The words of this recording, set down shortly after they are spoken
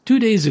2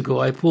 days ago,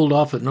 I pulled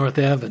off at North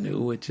Avenue,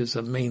 which is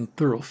a main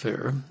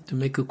thoroughfare, to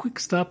make a quick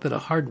stop at a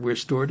hardware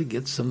store to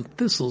get some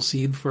thistle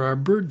seed for our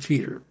bird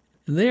feeder.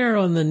 And there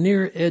on the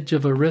near edge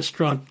of a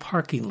restaurant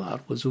parking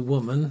lot was a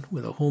woman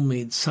with a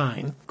homemade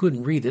sign.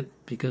 Couldn't read it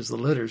because the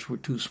letters were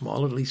too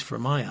small, at least for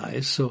my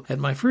eyes. So at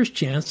my first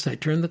chance, I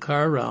turned the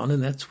car around,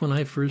 and that's when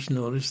I first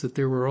noticed that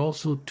there were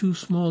also 2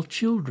 small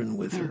children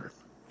with her.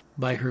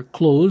 By her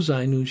clothes,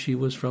 I knew she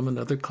was from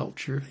another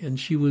culture, and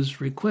she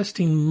was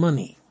requesting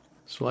money.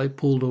 So I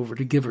pulled over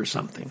to give her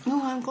something.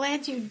 Oh, I'm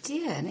glad you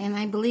did. And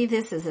I believe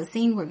this is a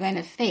scene we're going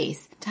to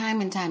face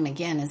time and time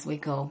again as we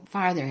go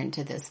farther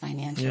into this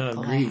financial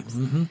collapse. Agreed.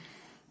 Mm-hmm.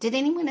 Did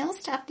anyone else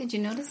stop? Did you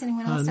notice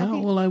anyone else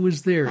stopping? No, well, I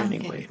was there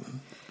anyway.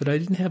 But I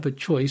didn't have a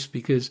choice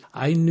because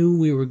I knew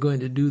we were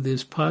going to do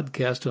this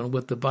podcast on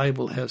what the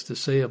Bible has to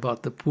say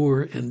about the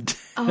poor and debt.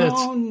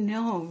 Oh,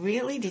 no.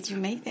 Really? Did you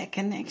make that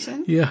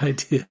connection? Yeah, I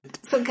did.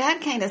 So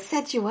God kind of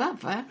set you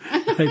up, huh?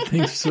 I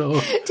think so.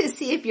 To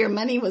see if your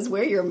money was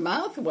where your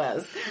mouth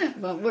was.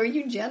 Well, were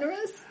you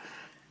generous?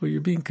 Well,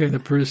 you're being kind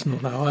of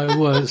personal now. I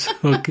was.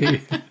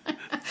 Okay.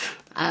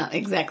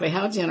 Exactly.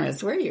 How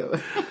generous were you?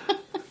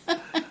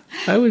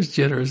 I was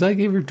generous. I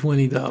gave her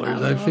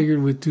 $20. I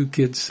figured with 2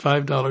 kids,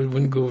 $5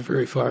 wouldn't go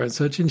very far and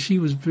such, and she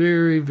was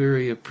very,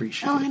 very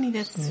appreciative. Oh, honey,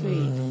 that's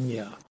sweet.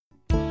 Yeah.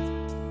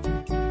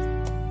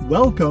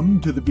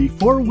 Welcome to the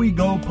Before We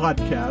Go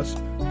podcast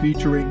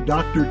featuring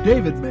Dr.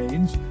 David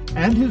Maines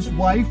and his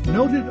wife,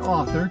 noted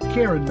author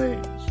Karen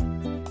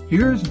Maines.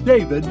 Here's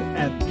David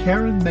and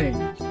Karen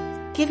Maines.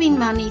 Giving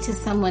money to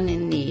someone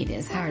in need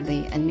is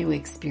hardly a new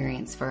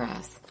experience for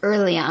us.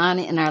 Early on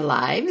in our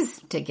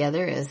lives,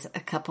 together as a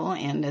couple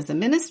and as a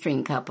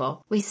ministering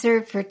couple, we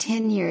served for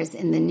 10 years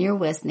in the Near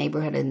West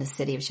neighborhood in the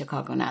city of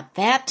Chicago. Now, at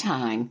that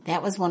time,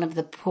 that was one of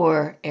the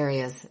poor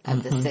areas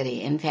of the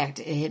city. In fact,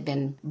 it had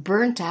been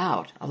burnt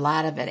out, a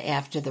lot of it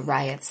after the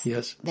riots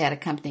that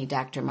accompanied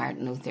Dr.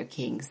 Martin Luther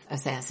King's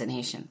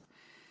assassination.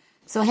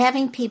 So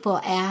having people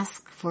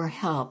ask for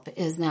help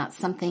is not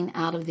something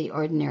out of the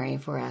ordinary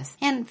for us.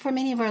 And for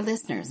many of our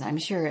listeners, I'm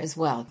sure, as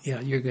well. Yeah,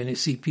 you're going to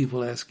see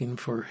people asking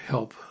for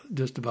help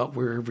just about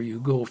wherever you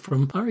go.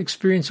 From our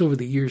experience over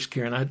the years,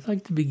 Karen, I'd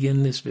like to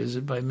begin this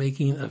visit by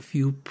making a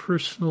few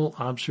personal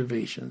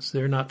observations.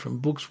 They're not from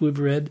books we've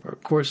read or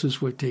courses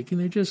we're taking.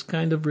 They're just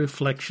kind of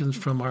reflections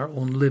from our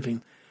own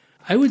living.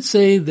 I would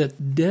say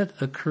that debt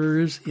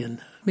occurs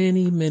in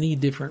many, many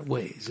different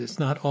ways. It's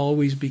not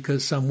always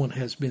because someone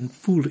has been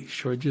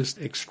foolish or just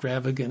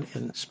extravagant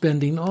in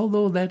spending,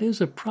 although that is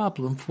a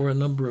problem for a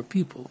number of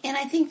people. And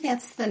I think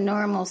that's the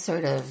normal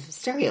sort of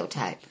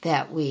stereotype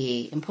that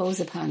we impose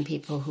upon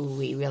people who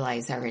we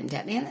realize are in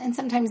debt. And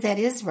sometimes that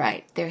is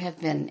right. There have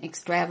been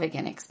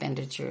extravagant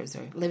expenditures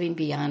or living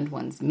beyond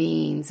one's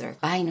means or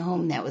buying a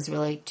home that was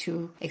really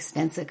too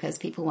expensive because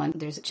people want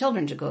their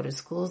children to go to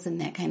schools in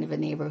that kind of a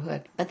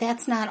neighborhood. But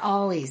that's not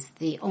always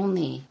the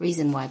only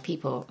reason why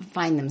people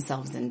find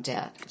themselves in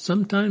debt.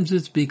 Sometimes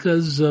it's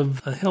because of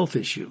a health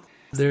issue.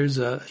 There's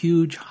a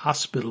huge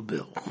hospital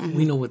bill. Mm-hmm.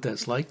 We know what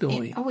that's like, don't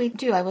we? Oh, we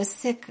do. I was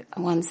sick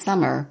one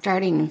summer,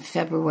 starting in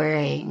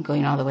February and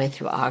going all the way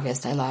through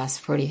August. I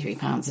lost 43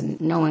 pounds,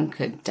 and no one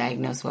could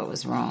diagnose what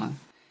was wrong.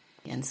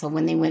 And so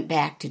when they went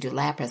back to do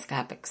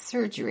laparoscopic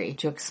surgery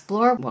to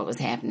explore what was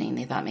happening,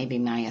 they thought maybe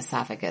my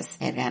esophagus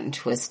had gotten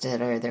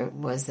twisted or there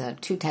was a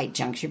too tight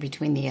juncture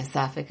between the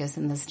esophagus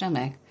and the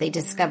stomach. They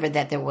discovered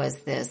that there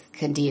was this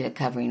candida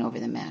covering over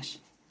the mesh.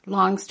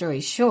 Long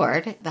story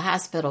short, the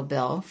hospital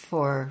bill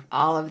for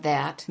all of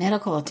that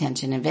medical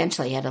attention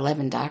eventually had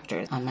 11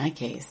 doctors on my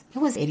case. It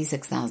was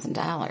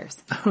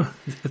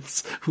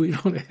 $86,000. We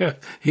don't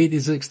have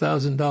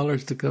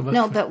 $86,000 to come up.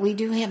 No, but we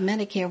do have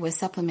Medicare with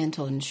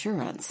supplemental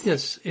insurance.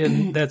 Yes,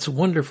 and that's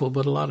wonderful,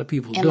 but a lot of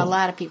people don't. And a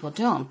lot of people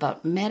don't,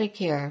 but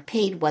Medicare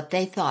paid what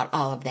they thought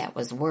all of that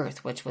was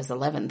worth, which was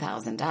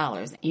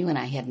 $11,000. You and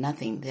I had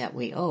nothing that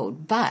we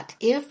owed. But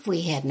if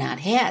we had not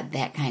had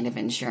that kind of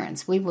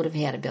insurance, we would have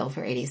had a bill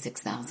for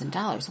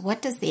 $86,000.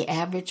 What does the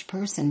average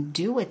person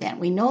do with that?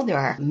 We know there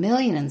are a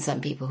million and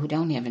some people who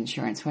don't have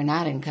insurance, who are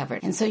not uncovered.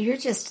 And so you're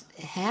just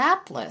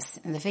hapless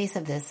in the face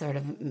of this sort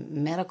of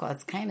medical,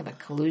 it's kind of a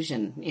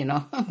collusion, you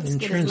know. Let's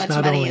get as much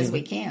money as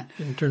we can.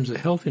 In terms of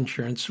health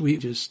insurance, we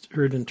just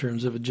heard in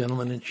terms of a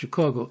gentleman in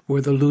Chicago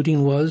where the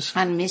looting was.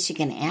 On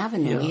Michigan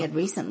Avenue. We had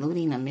recent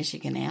looting on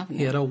Michigan Avenue.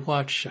 He had a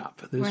watch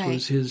shop. This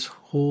was his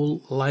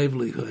whole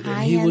livelihood.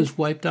 And he was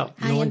wiped out.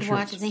 No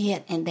insurance.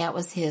 And that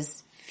was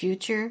his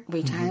future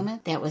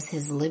retirement. That was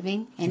his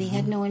living, and he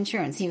had no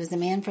insurance. He was a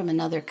man from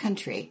another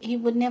country. He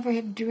would never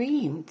have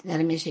dreamed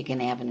that a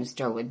Michigan Avenue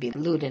store would be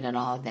looted and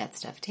all of that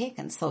stuff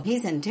taken. So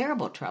he's in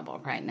terrible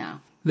trouble right now.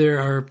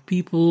 There are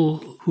people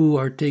who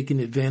are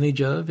taken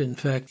advantage of. In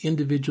fact,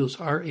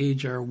 individuals our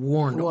age are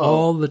warned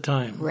all the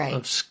time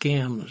of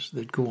scams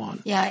that go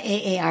on. Yeah,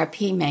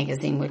 AARP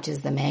magazine, which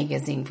is the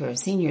magazine for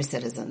senior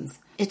citizens,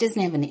 it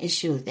doesn't have an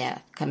issue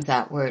that comes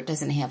out where it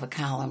doesn't have a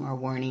column or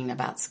warning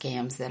about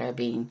scams that are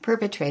being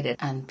perpetrated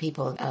on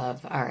people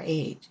of our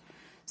age.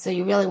 So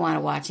you really want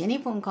to watch any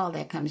phone call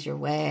that comes your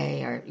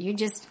way, or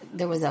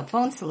there was a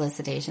phone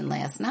solicitation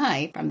last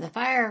night from the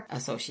fire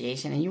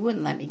association, and you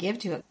wouldn't let me give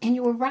to it. And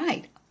you were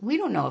right. We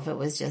don't know if it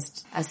was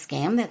just a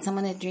scam that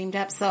someone had dreamed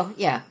up. So,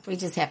 yeah, we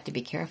just have to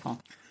be careful.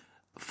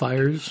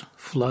 Fires,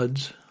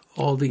 floods,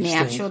 all these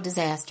Natural things.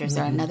 disasters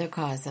are another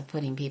cause of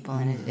putting people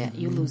in a debt.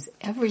 You lose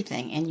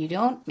everything, and you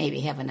don't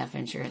maybe have enough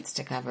insurance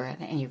to cover it,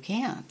 and you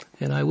can't.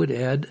 And I would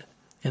add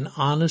an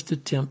honest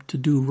attempt to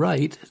do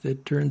right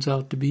that turns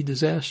out to be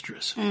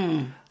disastrous.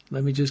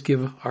 Let me just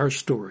give our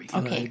story. Okay.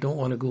 And I don't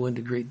want to go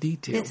into great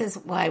detail. This is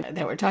why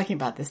that we're talking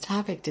about this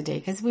topic today,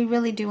 because we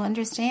really do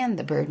understand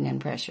the burden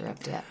and pressure of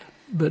debt.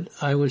 But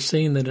I was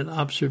saying that an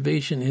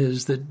observation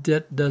is that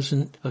debt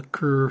doesn't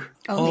occur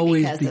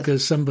Only always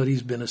because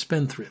somebody's been a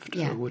spendthrift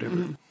or whatever.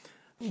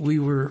 Mm-hmm. We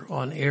were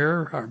on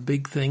air. Our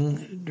big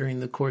thing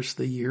during the course of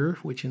the year,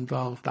 which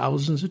involved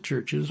thousands of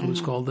churches, was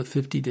called the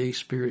 50-Day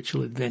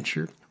Spiritual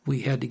Adventure.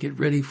 We had to get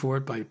ready for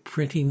it by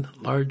printing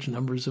large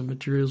numbers of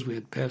materials. We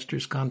had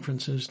pastors'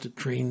 conferences to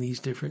train these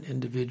different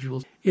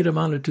individuals. It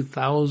amounted to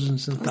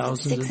thousands and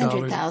thousands of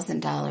dollars.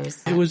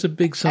 $600,000. It was a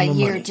big sum of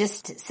year money.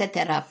 just to set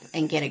that up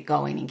and get it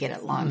going and get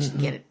it launched and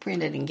get it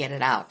printed and get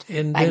it out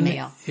And by then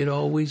mail. it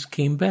always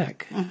came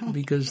back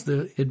because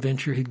the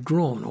adventure had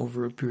grown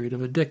over a period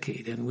of a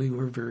decade, and we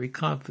were very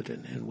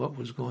confident in what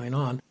was going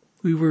on.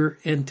 We were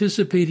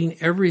anticipating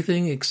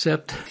everything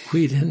except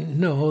we didn't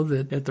know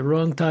that at the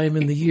wrong time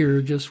in the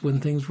year, just when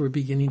things were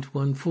beginning to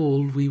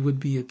unfold, we would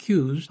be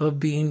accused of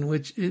being,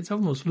 which it's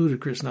almost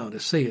ludicrous now to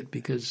say it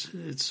because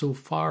it's so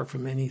far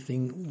from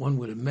anything one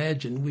would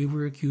imagine. We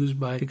were accused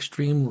by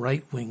extreme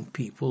right-wing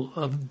people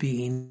of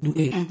being New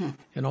Age.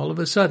 And all of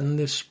a sudden,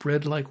 this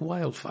spread like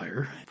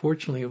wildfire.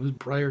 Fortunately, it was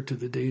prior to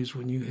the days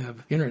when you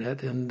have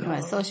internet and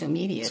Social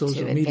media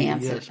social to media,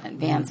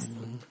 advance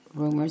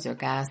rumors or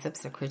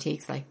gossips or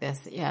critiques like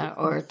this,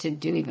 or to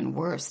do even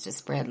worse, to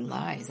spread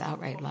lies,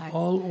 outright lies.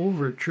 All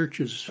over,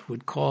 churches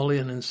would call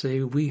in and say,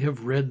 we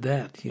have read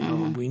that,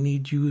 we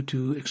need you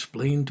to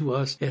explain to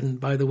us. And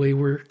by the way,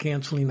 we're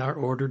canceling our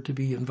order to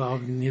be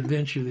involved in the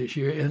adventure this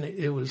year. And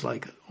it was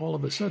like all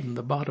of a sudden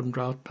the bottom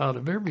dropped out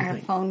of everything. Our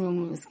phone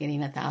room was getting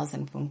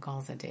 1,000 phone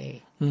calls a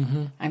day.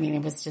 I mean,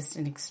 it was just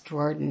an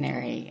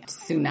extraordinary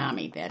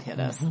tsunami that hit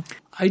us.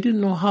 I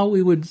didn't know how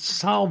we would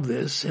solve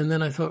this. And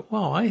then I thought,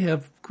 wow, I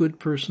have good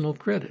personal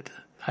credit.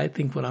 I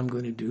think what I'm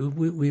going to do,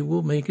 we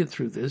will make it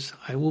through this.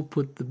 I will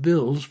put the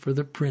bills for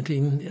the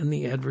printing and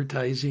the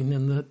advertising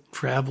and the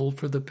travel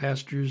for the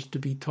pastors to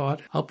be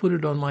taught. I'll put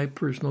it on my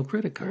personal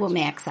credit cards. We'll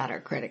max out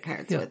our credit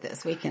cards with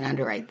this. We can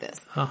underwrite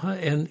this.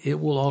 And it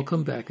will all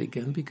come back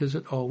again because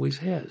it always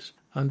has.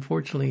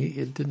 Unfortunately,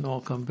 it didn't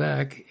all come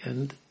back,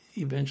 and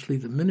eventually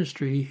the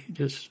ministry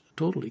just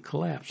totally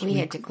collapsed. We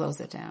had to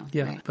close it down.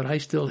 Yeah, right. but I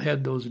still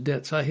had those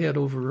debts. I had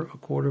over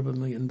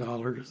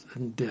 $250,000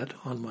 in debt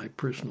on my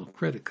personal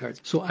credit cards.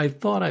 So I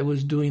thought I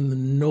was doing the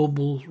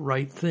noble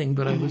right thing,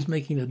 but I was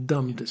making a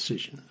dumb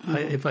decision.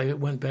 If I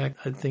went back,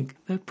 I'd think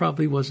that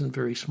probably wasn't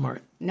very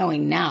smart.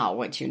 Knowing now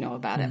what you know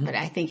about it, but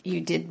I think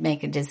you did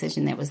make a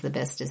decision that was the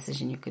best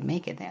decision you could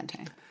make at that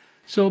time.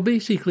 So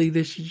basically,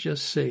 this is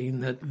just saying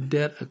that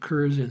debt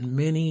occurs in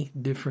many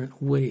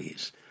different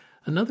ways.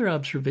 Another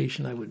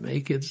observation I would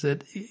make is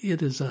that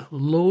it is a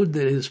load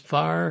that is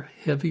far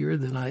heavier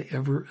than I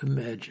ever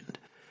imagined.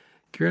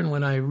 Karen,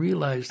 when I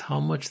realized how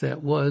much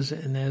that was,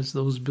 and as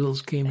those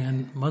bills came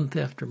in month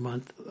after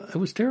month, I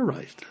was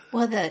terrorized.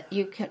 Well,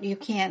 you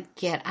can't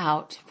get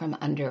out from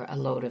under a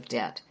load of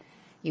debt.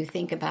 You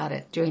think about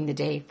it during the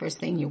day. First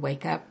thing you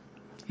wake up,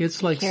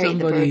 It's like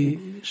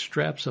somebody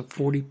straps a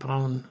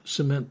 40-pound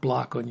cement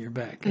block on your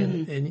back,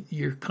 and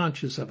you're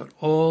conscious of it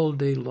all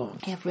day long.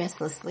 you have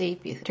restless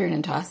sleep. You turn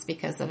and toss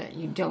because of it.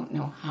 You don't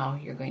know how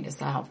you're going to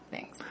solve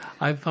things.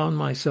 I found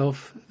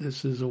myself,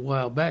 this is a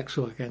while back,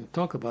 so I can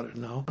talk about it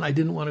now, I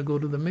didn't want to go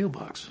to the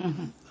mailbox.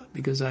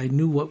 Because I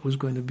knew what was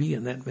going to be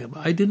in that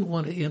mailbox. I didn't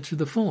want to answer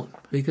the phone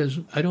because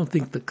I don't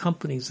think the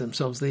companies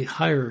themselves, they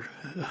hire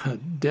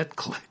debt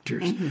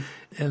collectors,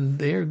 and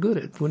they're good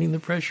at putting the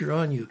pressure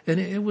on you. And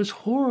it was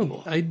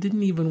horrible. I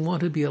didn't even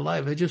want to be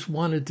alive. I just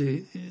wanted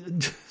to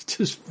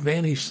just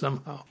vanish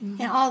somehow.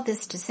 And all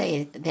this to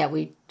say that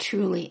we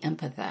truly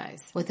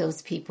empathize with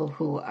those people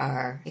who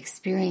are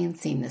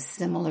experiencing the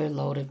similar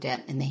load of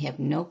debt and they have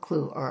no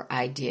clue or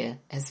idea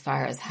as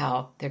far as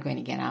how they're going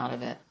to get out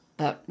of it.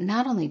 But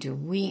not only do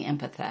we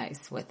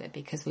empathize with it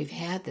because we've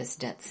had this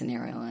debt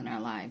scenario in our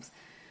lives,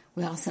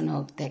 we also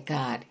know that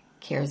God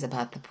cares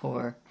about the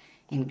poor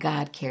and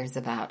God cares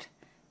about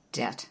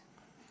debt.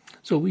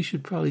 So we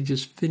should probably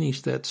just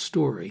finish that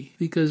story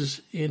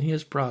because in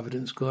His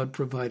providence, God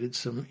provided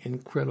some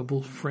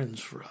incredible friends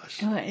for us.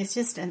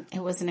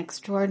 It was an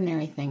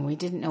extraordinary thing. We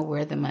didn't know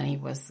where the money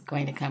was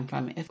going to come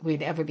from, if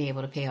we'd ever be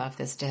able to pay off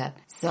this debt.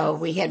 So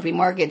we had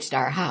remortgaged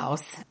our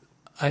house.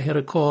 I had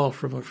a call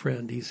from a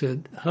friend. He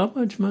said, "How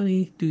much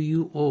money do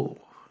you owe?"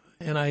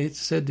 And I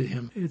said to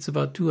him, "It's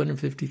about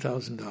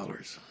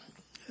 $250,000.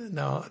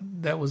 Now,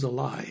 that was a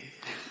lie.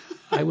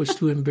 I was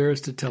too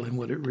embarrassed to tell him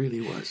what it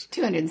really was.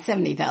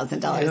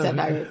 $270,000, if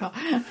I recall.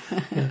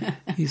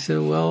 He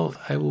said, well,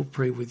 I will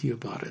pray with you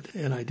about it.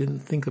 And I didn't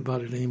think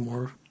about it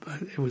anymore.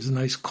 But it was a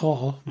nice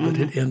call, but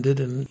it ended,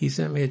 and he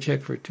sent me a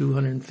check for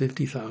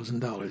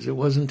 $250,000. It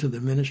wasn't to the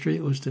ministry,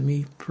 it was to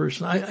me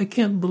personally. I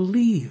can't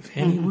believe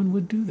anyone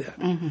would do that.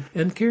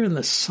 And Karen,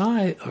 the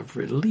sigh of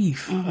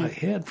relief I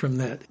had from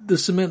that, the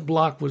cement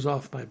block was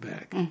off my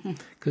back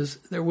because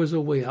there was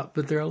a way out.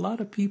 But there are a lot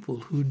of people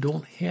who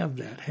don't have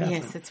that happen.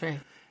 Yes, that's right.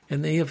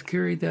 And they have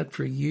carried that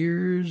for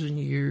years and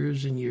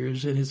years and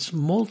years, and it's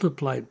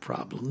multiplied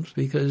problems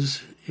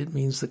because it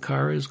means the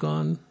car is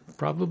gone.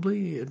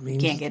 Probably. It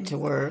means can't get to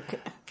work.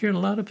 Karen, a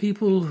lot of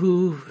people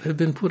who have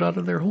been put out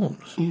of their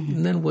homes.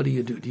 And then what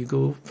do? Do you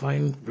go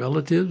find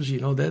relatives?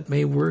 That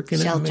may work. In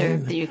shelter.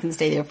 You can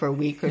stay there for a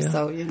week or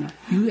so,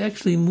 You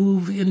actually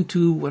move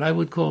into what I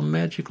would call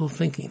magical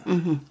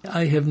thinking.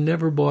 I have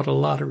never bought a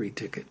lottery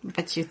ticket.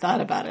 But you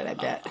thought about it, I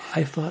bet.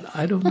 I thought,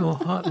 I don't know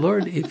how,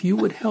 Lord, if you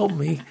would help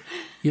me,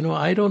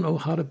 I don't know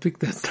how to pick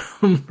that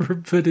number,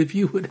 but if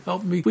you would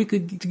help me, we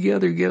could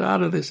together get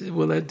out of this.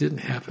 Well, that didn't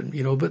happen,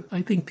 but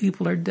I think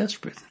people are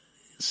desperate.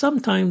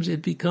 Sometimes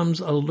it becomes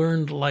a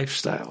learned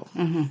lifestyle.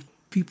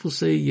 People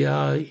say,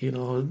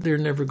 they're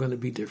never going to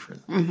be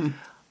different. And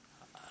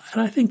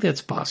I think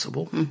that's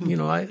possible.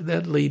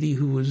 That lady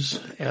who was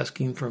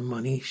asking for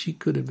money, she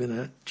could have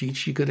been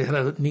she could have had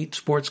a neat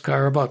sports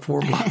car about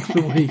 4 blocks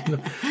away.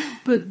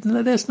 But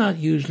that's not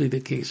usually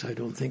the case, I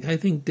don't think. I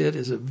think debt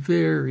is a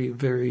very,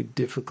 very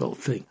difficult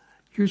thing.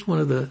 Here's one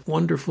of the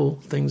wonderful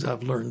things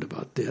I've learned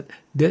about debt.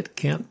 Debt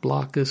can't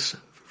block us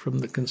from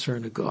the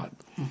concern of God.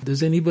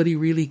 Does anybody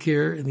really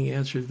care? And the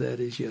answer to that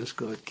is yes,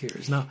 God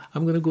cares. Now,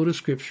 I'm going to go to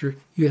Scripture.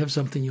 You have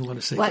something you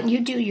want to say? Well, you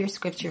do your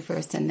Scripture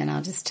first, and then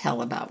I'll just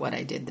tell about what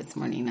I did this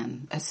morning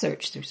on a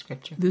search through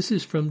Scripture. This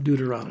is from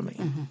Deuteronomy.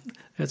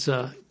 That's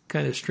a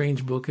kind of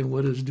strange book, and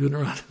what does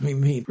Deuteronomy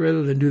mean?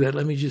 Rather than do that,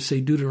 let me just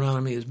say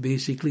Deuteronomy is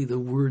basically the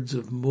words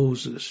of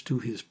Moses to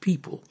his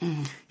people.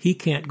 He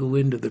can't go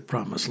into the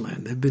promised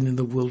land. They've been in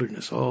the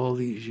wilderness all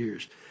these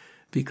years.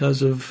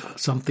 Because of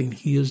something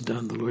he has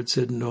done, the Lord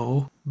said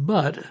no.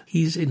 But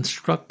he's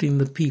instructing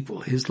the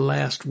people, his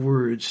last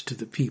words to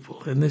the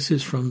people. And this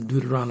is from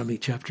Deuteronomy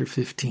chapter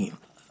 15.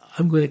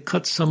 I'm going to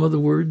cut some of the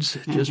words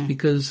just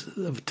because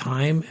of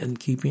time and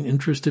keeping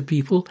interest to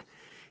people.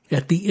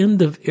 At the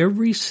end of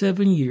every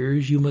 7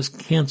 years, you must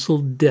cancel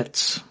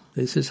debts.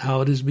 This is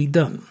how it is to be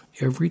done.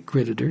 Every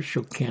creditor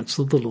shall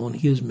cancel the loan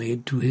he has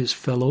made to his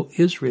fellow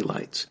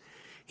Israelites.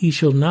 He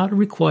shall not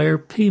require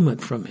payment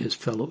from his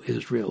fellow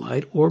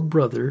Israelite or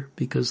brother,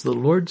 because the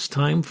Lord's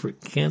time for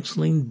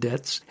canceling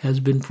debts has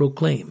been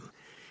proclaimed.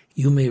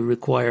 You may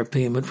require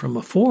payment from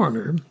a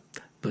foreigner,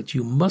 but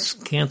you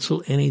must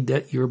cancel any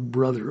debt your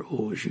brother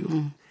owes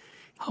you.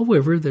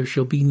 However, there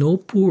shall be no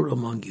poor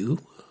among you,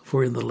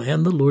 for in the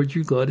land the Lord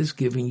your God is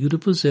giving you to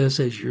possess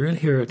as your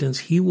inheritance,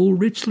 he will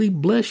richly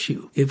bless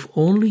you, if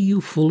only you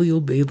fully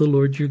obey the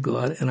Lord your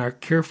God and are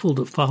careful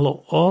to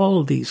follow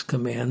all these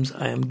commands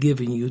I am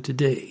giving you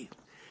today.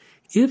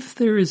 If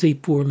there is a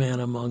poor man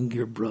among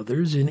your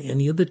brothers in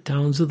any of the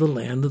towns of the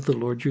land that the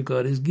Lord your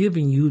God is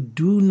giving you,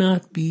 do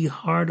not be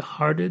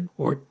hard-hearted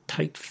or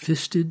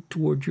tight-fisted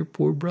toward your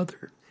poor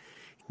brother.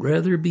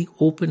 Rather be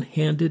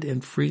open-handed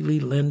and freely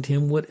lend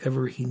him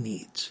whatever he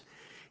needs.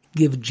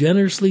 Give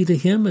generously to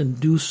him and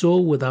do so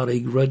without a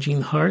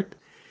grudging heart.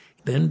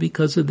 Then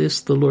because of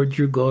this, the Lord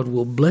your God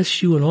will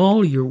bless you in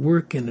all your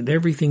work and in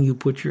everything you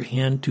put your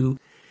hand to.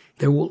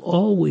 There will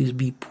always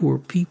be poor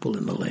people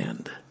in the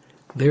land.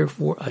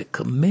 Therefore, I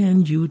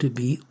command you to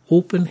be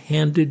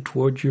open-handed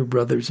toward your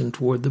brothers and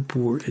toward the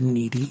poor and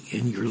needy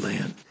in your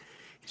land.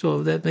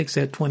 So that makes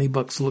that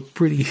 $20 look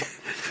pretty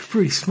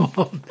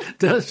small,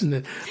 doesn't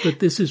it? But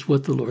this is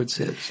what the Lord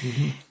says.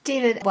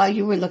 David, while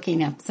you were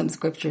looking up some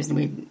scriptures, and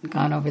we've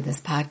gone over this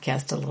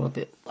podcast a little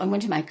bit, I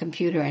went to my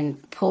computer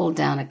and pulled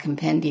down a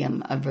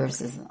compendium of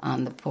verses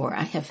on the poor.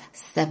 I have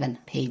 7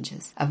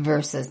 pages of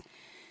verses.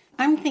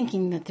 I'm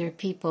thinking that there are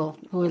people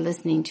who are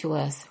listening to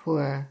us who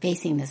are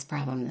facing this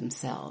problem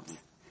themselves.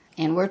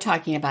 And we're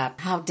talking about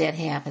how debt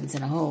happens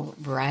in a whole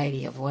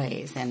variety of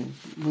ways. And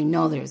we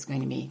know there's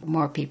going to be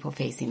more people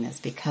facing this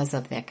because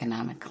of the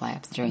economic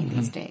collapse during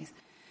these days.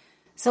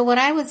 So what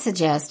I would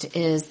suggest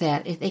is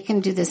that if they can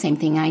do the same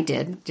thing I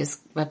did,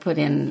 just I put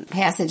in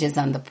passages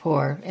on the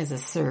poor as a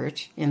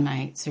search in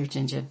my search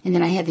engine. And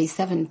then I had these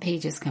 7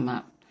 pages come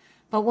up.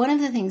 But one of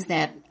the things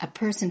that a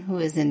person who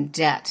is in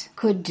debt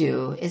could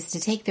do is to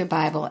take their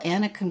Bible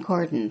and a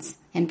concordance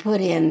and put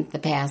in the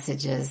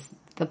passages,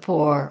 the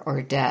poor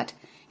or debt,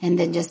 and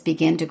then just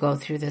begin to go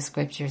through the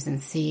scriptures and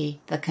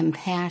see the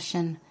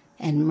compassion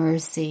and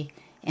mercy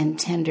and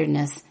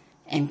tenderness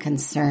and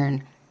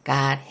concern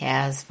God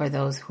has for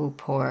those who are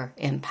poor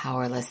and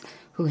powerless,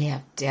 who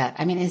have debt.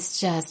 I mean,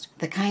 it's just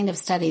the kind of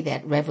study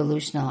that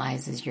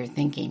revolutionizes your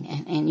thinking.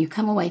 And you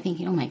come away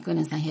thinking, oh my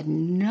goodness, I had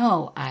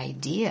no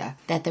idea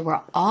that there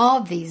were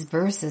all these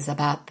verses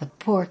about the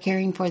poor,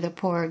 caring for the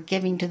poor,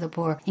 giving to the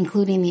poor,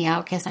 including the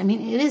outcast. I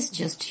mean, it is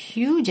just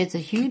huge. It's a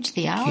huge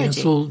theology.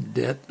 Cancel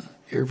debt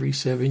every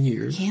 7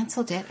 years.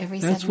 Cancel debt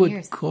every 7 years. That's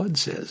what God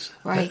says.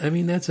 Right. I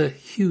mean, that's a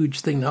huge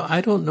thing. Now,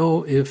 I don't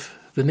know if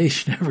the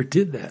nation ever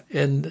did that.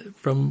 And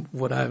from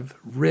what I've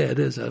read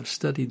as I've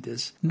studied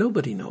this,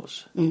 nobody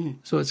knows. Mm-hmm.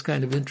 So it's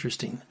kind of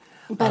interesting.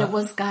 But it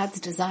was God's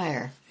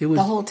desire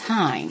the whole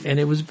time. And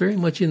it was very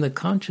much in the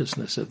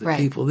consciousness of the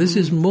people. This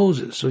is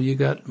Moses. So you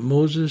got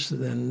Moses,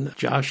 then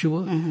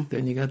Joshua,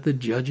 then you got the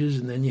judges,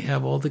 and then you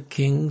have all the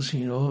kings,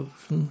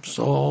 from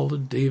Saul to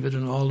David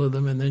and all of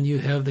them. And then you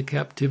have the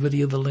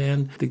captivity of the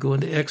land. They go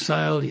into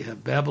exile. You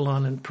have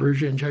Babylon and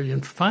Persia in charge.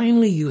 And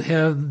finally you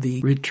have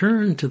the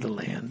return to the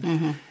land.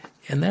 Mm-hmm.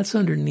 And that's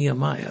under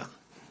Nehemiah.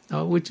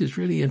 Which is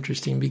really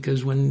interesting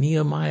because when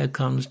Nehemiah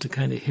comes to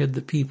kind of head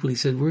the people, he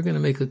said, we're going to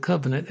make a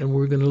covenant and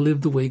we're going to live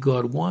the way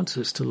God wants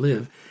us to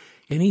live.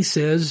 And he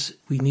says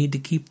we need to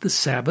keep the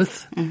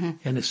Sabbath. Mm-hmm.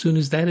 And as soon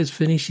as that is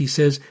finished, he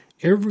says,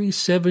 every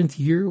seventh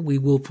year we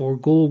will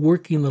forego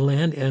working the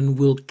land and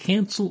will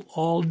cancel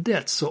all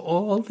debts. So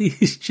all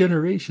these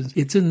generations,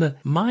 it's in the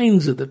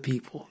minds of the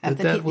people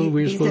that's what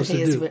we're supposed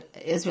to do.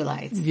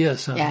 Israelites.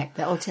 Yes. Yeah,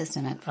 the Old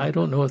Testament. I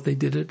don't know if they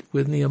did it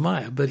with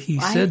Nehemiah, but he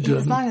said to him.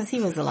 As long as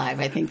he was alive,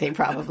 I think they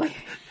probably.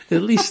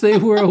 At least they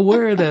were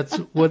aware that's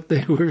what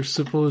they were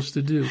supposed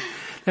to do.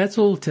 That's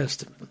Old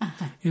Testament.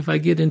 Uh-huh. If I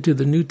get into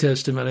the New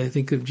Testament, I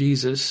think of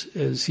Jesus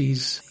as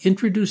he's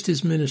introduced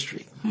his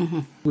ministry. Mm-hmm.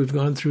 We've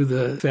gone through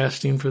the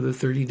fasting for the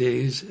 30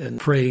 days and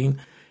praying.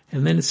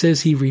 And then it says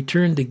he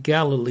returned to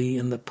Galilee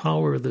in the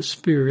power of the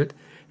Spirit,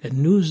 and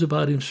news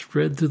about him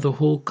spread through the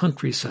whole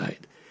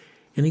countryside.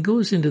 And he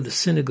goes into the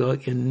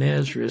synagogue in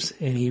Nazareth,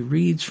 and he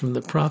reads from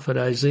the prophet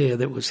Isaiah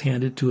that was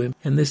handed to him.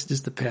 And this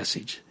is the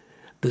passage.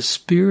 The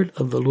Spirit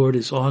of the Lord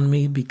is on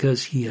me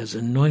because he has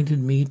anointed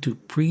me to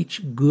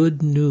preach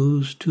good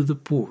news to the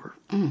poor.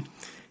 Mm.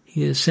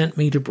 He has sent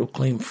me to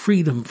proclaim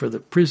freedom for the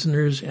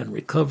prisoners and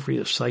recovery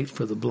of sight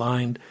for the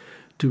blind,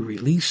 to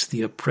release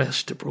the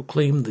oppressed, to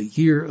proclaim the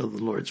year of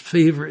the Lord's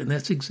favor. And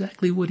that's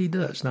exactly what he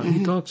does. Now,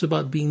 he talks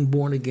about being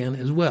born again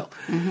as well.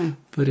 Mm-hmm.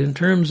 But in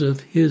terms of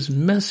his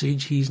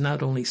message, he's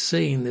not only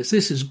saying this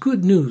is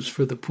good news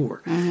for the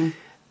poor. Mm-hmm.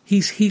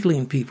 He's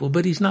healing people,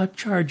 but he's not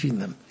charging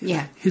them.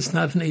 Yeah. It's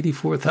not an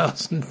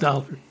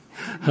 $84,000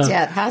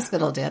 debt,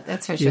 hospital debt,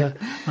 that's for sure.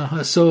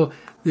 Yeah. So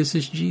this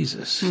is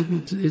Jesus.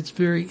 Mm-hmm. It's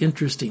very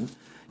interesting.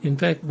 In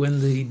fact,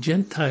 when the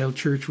Gentile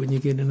church, when you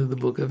get into the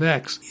book of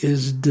Acts,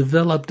 is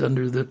developed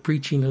under the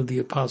preaching of the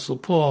Apostle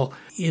Paul,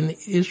 in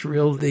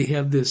Israel they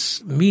have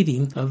this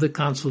meeting of the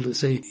council to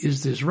say,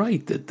 is this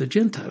right that the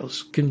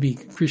Gentiles can be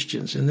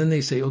Christians? And then they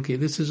say, okay,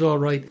 this is all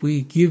right.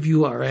 We give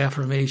you our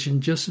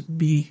affirmation. Just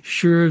be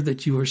sure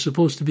that you are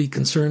supposed to be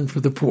concerned for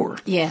the poor.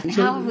 Yeah. And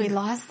how have we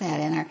lost that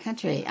in our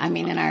country? I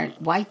mean, in our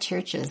white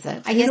churches.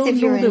 I guess if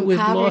you're in we've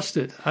lost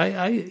it.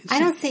 I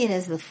don't see it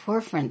as the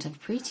forefront of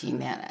preaching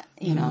that,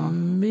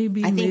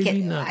 Maybe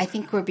not. I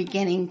think we're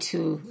beginning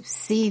to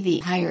see the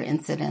higher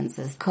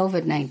incidences,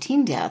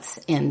 COVID-19 deaths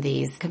in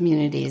these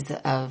communities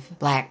of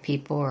black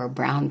people or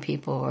brown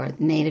people or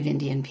Native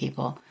Indian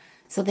people.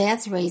 So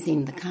that's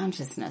raising the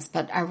consciousness.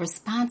 But our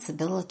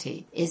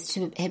responsibility is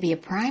to be a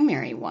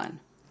primary one.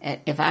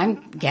 If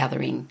I'm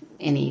gathering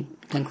any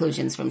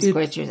conclusions from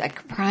scriptures, a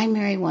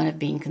primary one of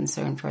being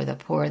concerned for the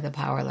poor, the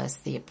powerless,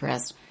 the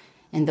oppressed,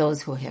 and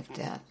those who have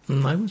death.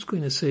 I was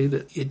going to say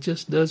that it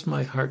just does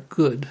my heart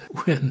good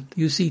when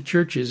you see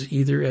churches,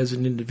 either as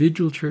an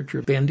individual church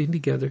or banding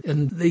together,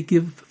 and they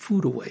give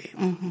food away.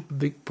 Mm-hmm. A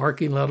big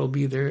parking lot will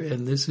be there,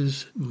 and this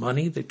is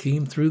money that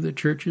came through the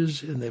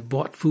churches, and they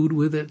bought food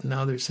with it.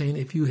 Now they're saying,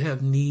 if you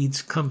have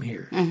needs, come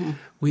here. Mm-hmm.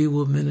 We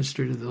will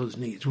minister to those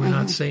needs. We're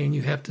not saying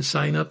you have to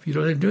sign up. You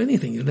don't have to do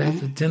anything. You don't have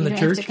to attend the church.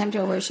 You don't have to come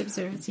to a worship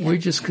service. Yeah. We're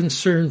just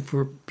concerned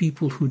for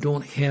people who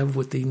don't have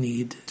what they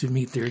need to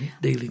meet their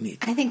daily needs.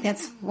 I think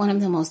that's one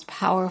of the most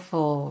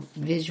powerful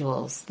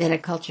visuals that a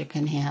culture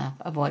can have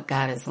of what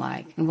God is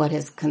like and what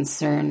his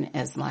concern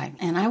is like.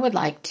 And I would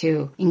like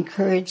to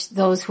encourage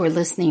those who are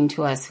listening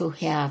to us who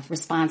have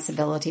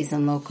responsibilities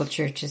in local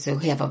churches, who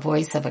have a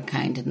voice of a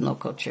kind in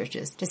local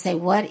churches, to say,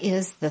 what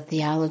is the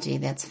theology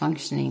that's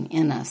functioning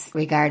in us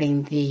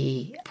regarding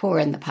the poor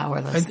and the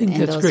powerless and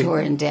those who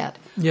are in debt?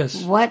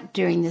 Yes. What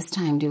during this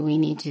time do we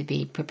need to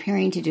be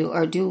preparing to do,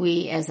 or do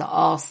we as an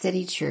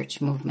all-city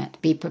church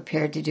movement be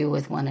prepared to do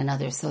with one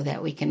another so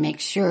that we can make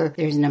sure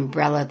there's an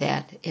umbrella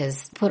that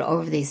is put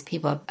over these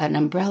people, an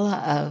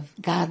umbrella of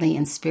godly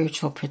and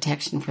spiritual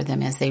protection for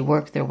them as they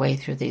work their way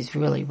through these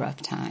really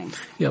rough times?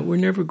 Yeah, we're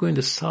never going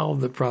to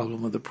solve the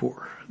problem of the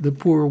poor. The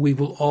poor we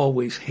will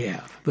always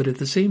have. But at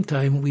the same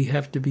time, we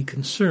have to be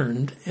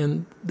concerned,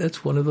 and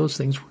that's one of those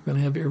things we're going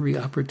to have every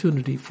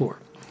opportunity for.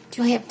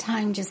 Do I have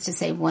time just to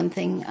say one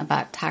thing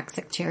about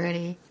toxic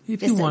charity? If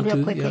just you want real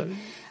to, quickly. yeah.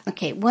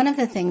 Okay, one of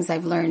the things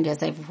I've learned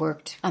as I've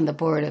worked on the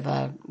board of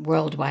a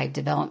worldwide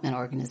development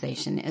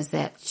organization is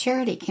that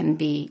charity can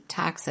be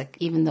toxic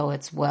even though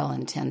it's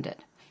well-intended.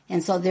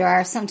 And so there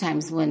are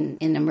sometimes when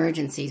in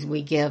emergencies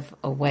we give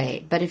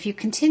away. But if you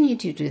continue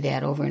to do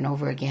that over and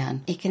over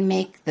again, it can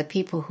make the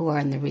people who are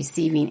on the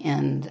receiving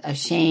end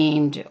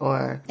ashamed,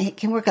 or it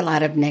can work a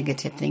lot of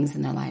negative things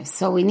in their lives.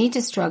 So we need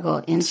to struggle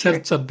in church.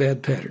 Sets up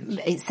bad patterns.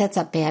 It sets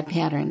up bad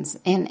patterns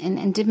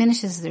and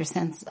diminishes their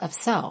sense of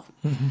self.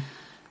 Mm-hmm.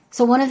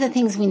 So one of the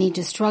things we need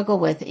to struggle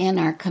with in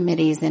our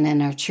committees and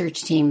in our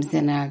church teams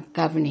and our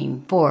governing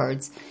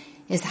boards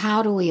is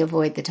how do we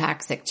avoid the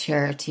toxic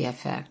charity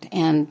effect?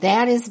 And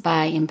that is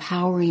by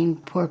empowering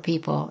poor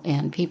people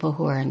and people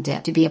who are in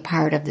debt to be a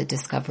part of the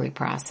discovery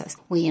process.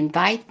 We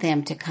invite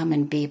them to come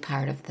and be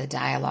part of the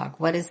dialogue.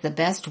 What is the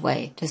best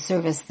way to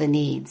service the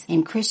needs?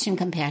 In Christian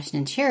compassion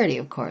and charity,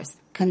 of course,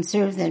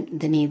 conserve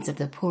the needs of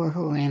the poor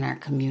who are in our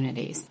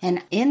communities.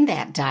 And in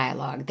that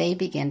dialogue, they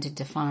begin to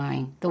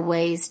define the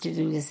ways to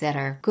do this that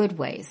are good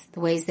ways, the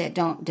ways that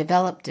don't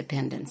develop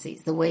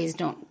dependencies, the ways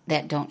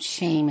that don't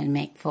shame and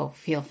make folk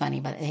feel funny,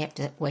 but they have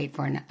to wait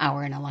for an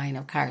hour in a line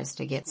of cars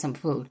to get some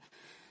food.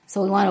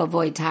 So we want to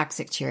avoid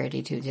toxic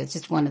charity, too.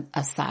 Just one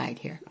aside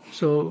here.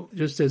 So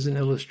just as an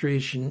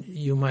illustration,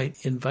 you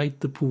might invite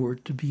the poor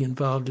to be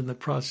involved in the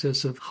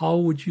process of how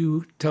would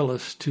you tell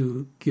us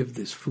to give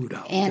this food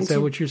out? Is that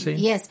what you're saying?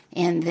 Yes,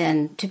 and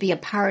then to be a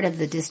part of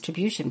the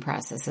distribution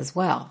process as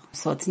well.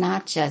 So it's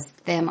not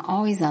just them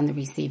always on the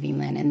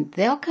receiving end. And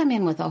they'll come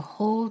in with a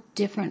whole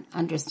different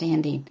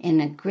understanding and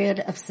a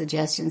grid of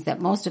suggestions that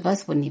most of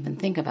us wouldn't even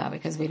think about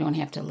because we don't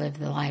have to live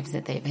the lives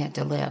that they've had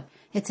to live.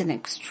 It's an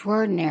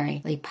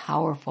extraordinarily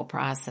powerful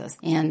process.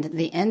 And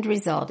the end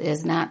result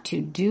is not to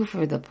do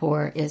for the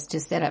poor, is to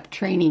set up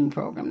training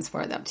programs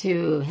for them,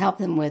 to help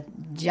them with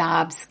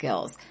job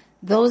skills.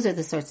 Those are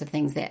the sorts of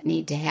things that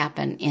need to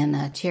happen in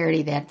a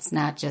charity that's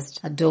not just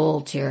a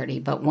dole charity,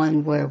 but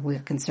one where we're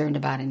concerned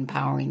about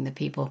empowering the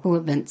people who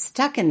have been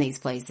stuck in these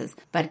places,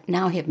 but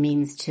now have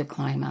means to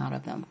climb out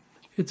of them.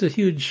 It's a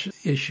huge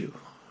issue.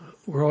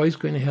 We're always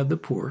going to have the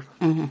poor.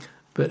 Mm-hmm.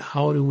 But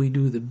how do we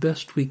do the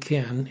best we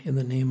can in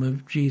the name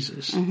of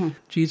Jesus? Mm-hmm.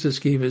 Jesus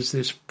gave us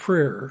this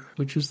prayer,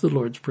 which is the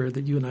Lord's Prayer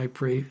that you and I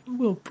pray,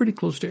 well, pretty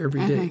close to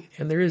every day.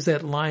 And there is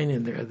that line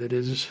in there that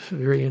is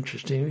very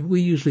interesting.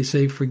 We usually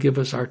say, forgive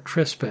us our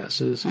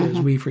trespasses as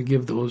we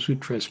forgive those who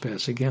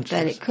trespass against us.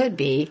 But it could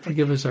be,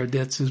 forgive us our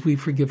debts as we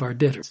forgive our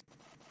debtors.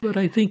 But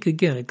I think,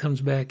 again, it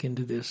comes back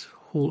into this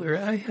whole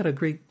area. I had a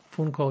great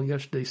phone call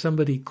yesterday.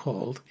 Somebody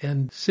called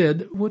and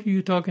said, what are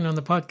you talking on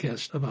the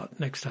podcast about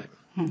next time?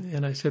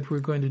 And I said, we're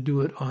going to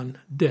do it on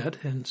debt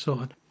and so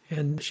on.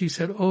 And she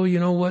said, oh, you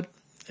know what?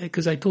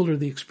 Because I told her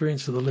the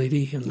experience of the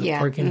lady in the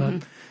parking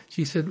lot.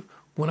 She said,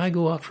 when I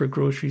go out for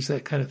groceries,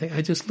 that kind of thing,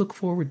 I just look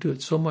forward to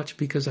it so much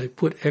because I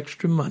put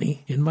extra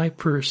money in my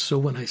purse. So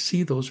when I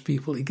see those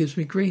people, it gives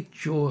me great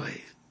joy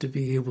to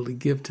be able to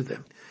give to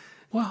them.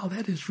 Wow,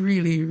 that is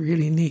really,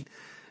 really neat.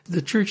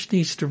 The church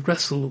needs to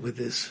wrestle with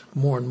this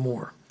more and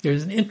more.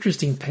 There's an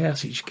interesting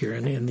passage,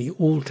 Karen, in the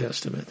Old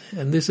Testament,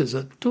 and this is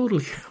a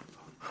totally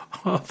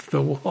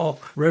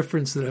off-the-wall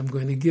reference that I'm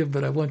going to give,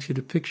 but I want you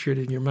to picture it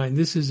in your mind.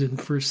 This is in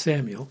 1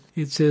 Samuel.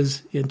 It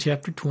says in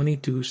chapter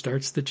 22,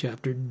 starts the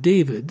chapter,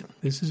 David,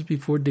 this is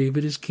before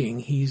David is king.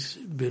 He's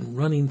been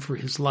running for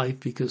his life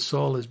because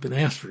Saul has been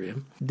after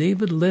him.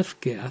 David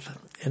left Gath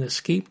and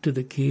escaped to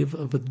the cave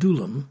of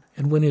Adullam.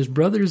 And when his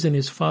brothers and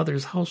his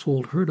father's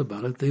household heard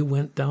about it, they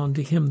went down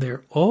to him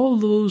there. All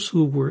those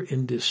who were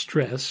in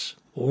distress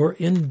or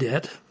in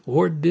debt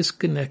or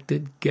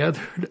disconnected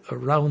gathered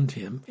around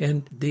him,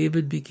 and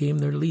David became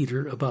their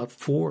leader. About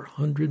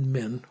 400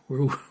 men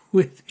were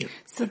with him.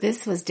 So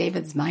this was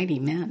David's mighty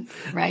men,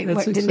 right?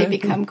 Didn't they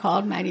become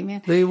called mighty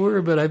men? They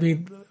were, but I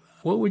mean,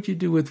 what would you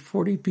do with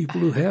 40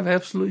 people who have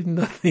absolutely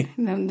nothing?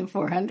 And then the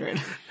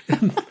 400.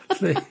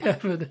 They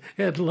haven't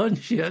had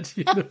lunch yet.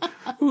 You know?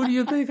 Who do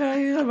you think I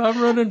am?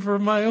 I'm running for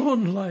my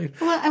own life.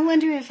 Well, I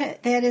wonder if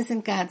that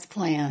isn't God's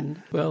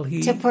plan. Well,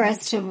 for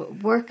us to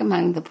work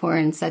among the poor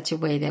in such a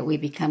way that we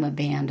become a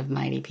band of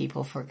mighty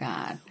people for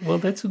God. Well,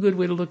 that's a good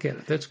way to look at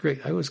it. That's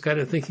great. I was kind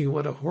of thinking,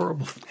 what a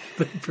horrible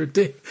thing for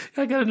Dave.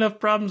 I got enough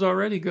problems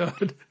already,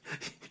 God.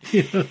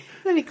 You know?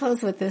 Let me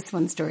close with this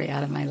one story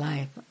out of my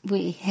life.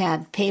 We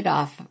had paid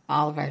off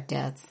all of our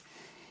debts.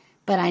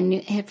 But I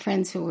had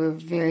friends who were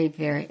very,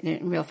 very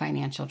in real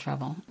financial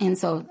trouble. And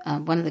so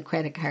one of the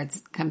credit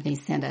cards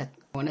companies sent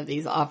one of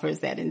these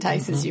offers that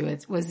entices you.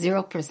 It was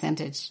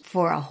 0%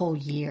 for a whole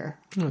year.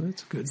 Oh,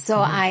 that's good. So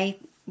I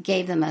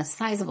gave them a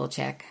sizable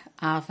check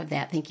off of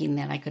that, thinking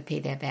that I could pay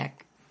that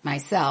back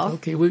myself.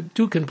 Okay, we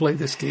two can play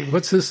this game.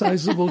 What's the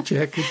sizable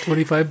check?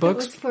 $25? It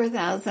was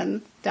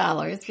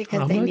 $4,000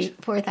 because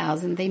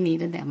 $4,000. They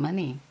needed that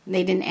money.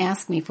 They didn't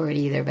ask me for it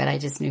either, but I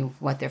just knew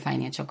what their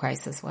financial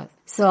crisis was.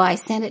 So I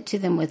sent it to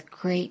them with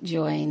great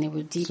joy, and they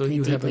were deeply, deeply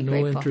grateful. So you have a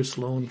no-interest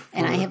loan for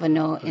and I have a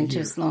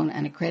no-interest loan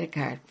on a credit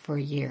card for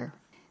a year.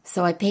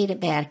 So I paid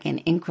it back in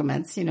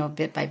increments,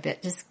 bit by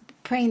bit, just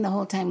praying the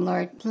whole time,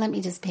 Lord, let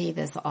me just pay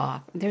this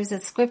off. There's a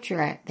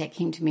scripture that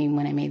came to me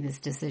when I made this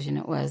decision.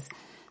 It was,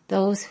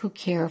 those who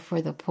care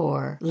for the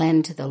poor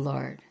lend to the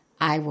Lord.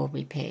 I will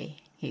repay,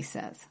 he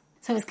says.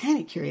 So I was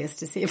kind of curious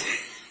to see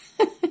if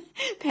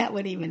that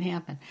would even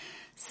happen.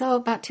 So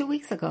about 2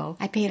 weeks ago,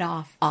 I paid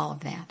off all of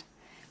that.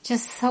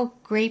 just so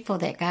grateful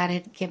that God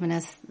had given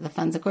us the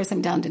funds. Of course,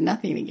 I'm down to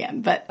nothing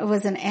again, but it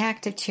was an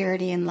act of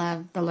charity and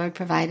love. The Lord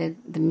provided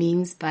the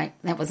means, but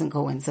that wasn't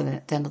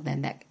coincidental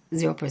then. That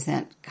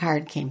 0%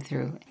 card came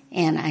through,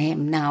 and I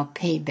am now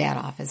paid that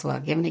off as well,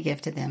 given a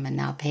gift to them and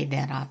now paid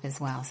that off as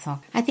well. So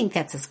I think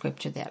that's a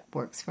scripture that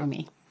works for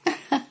me.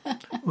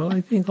 Well,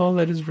 I think all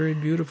that is very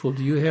beautiful.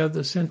 Do you have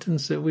the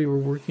sentence that we were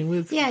working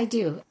with? Yeah, I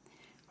do.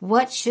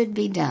 What should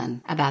be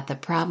done about the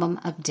problem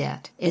of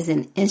debt is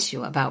an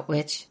issue about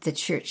which the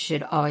church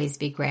should always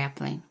be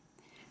grappling.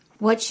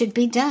 What should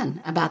be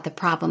done about the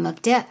problem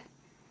of debt? ?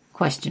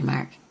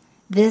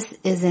 This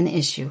is an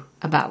issue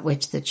about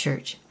which the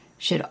church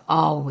should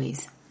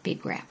always be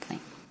grappling.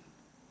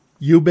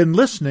 You've been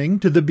listening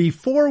to the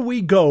Before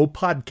We Go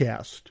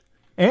podcast.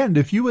 And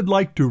if you would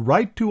like to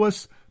write to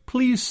us,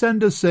 please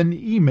send us an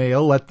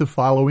email at the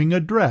following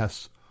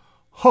address,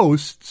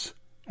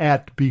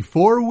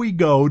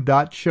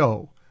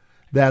 hosts@beforewego.show.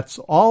 That's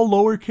all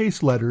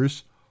lowercase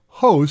letters,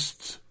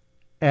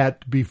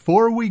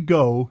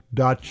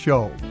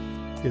 hosts@beforewego.show.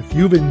 If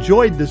you've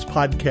enjoyed this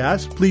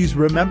podcast, please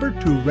remember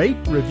to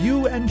rate,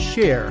 review, and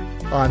share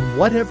on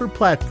whatever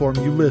platform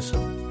you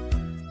listen.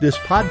 This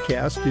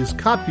podcast is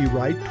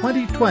copyright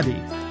 2020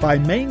 by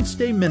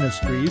Mainstay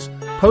Ministries,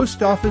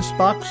 Post Office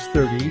Box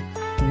 30,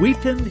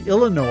 Wheaton,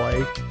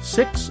 Illinois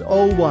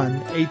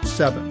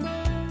 60187.